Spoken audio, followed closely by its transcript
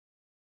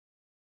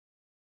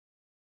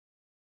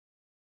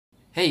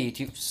Hey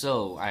YouTube,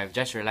 so I've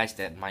just realized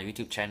that my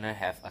YouTube channel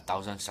have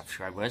 1,000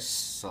 subscribers,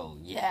 so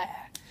yeah,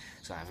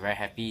 so I'm very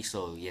happy.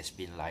 So it's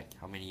been like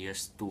how many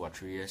years, 2 or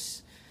 3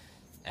 years,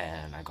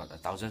 and I got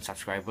 1,000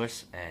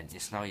 subscribers, and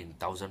it's now in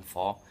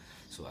 1,004.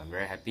 So I'm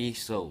very happy.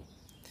 So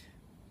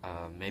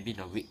maybe in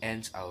the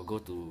weekends I'll go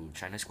to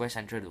China Square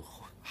Central to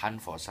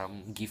hunt for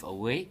some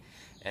giveaway,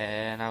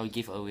 and I'll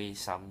give away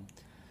some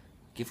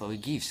giveaway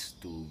gifts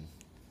to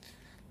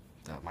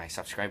my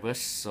subscribers.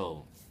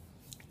 So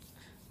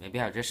maybe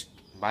I'll just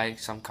buy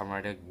some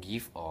Kamen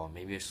gift or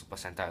maybe a Super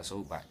Sentai also.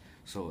 But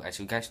so as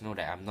you guys know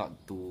that I'm not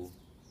too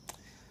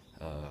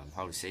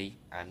how to say,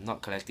 I'm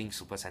not collecting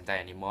Super Sentai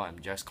anymore. I'm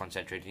just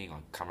concentrating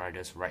on Kamen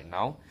right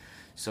now.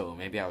 So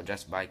maybe I'll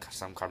just buy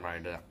some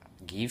Kamen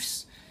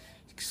gifts.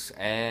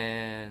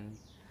 And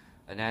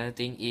another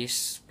thing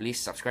is, please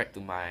subscribe to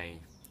my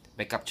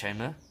backup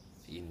channel.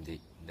 In the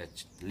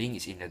link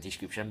is in the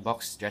description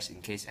box, just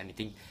in case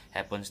anything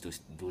happens to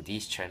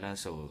this channel.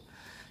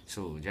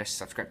 So just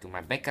subscribe to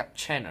my backup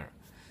channel.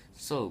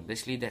 So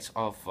basically that's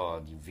all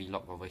for the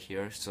vlog over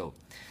here. So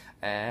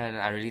and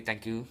I really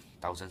thank you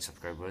 1,000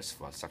 subscribers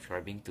for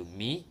subscribing to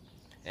me.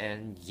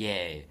 And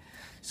yeah,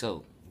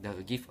 so the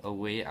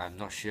giveaway, I'm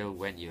not sure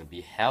when it will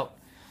be held,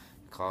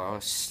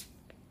 because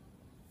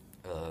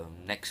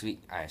next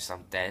week I have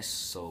some tests.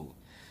 So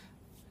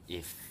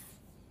if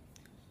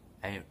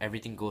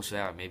everything goes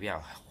well, maybe I'll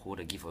hold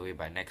a giveaway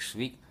by next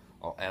week,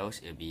 or else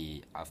it'll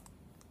be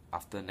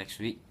after next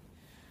week,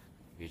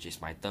 which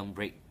is my term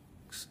break,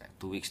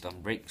 2 weeks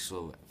term break.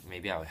 So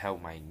maybe I'll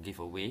have my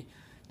giveaway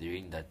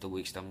during the 2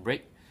 weeks term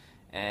break.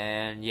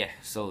 And yeah,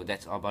 so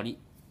that's all about it.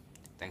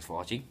 Thanks for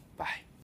watching. Bye.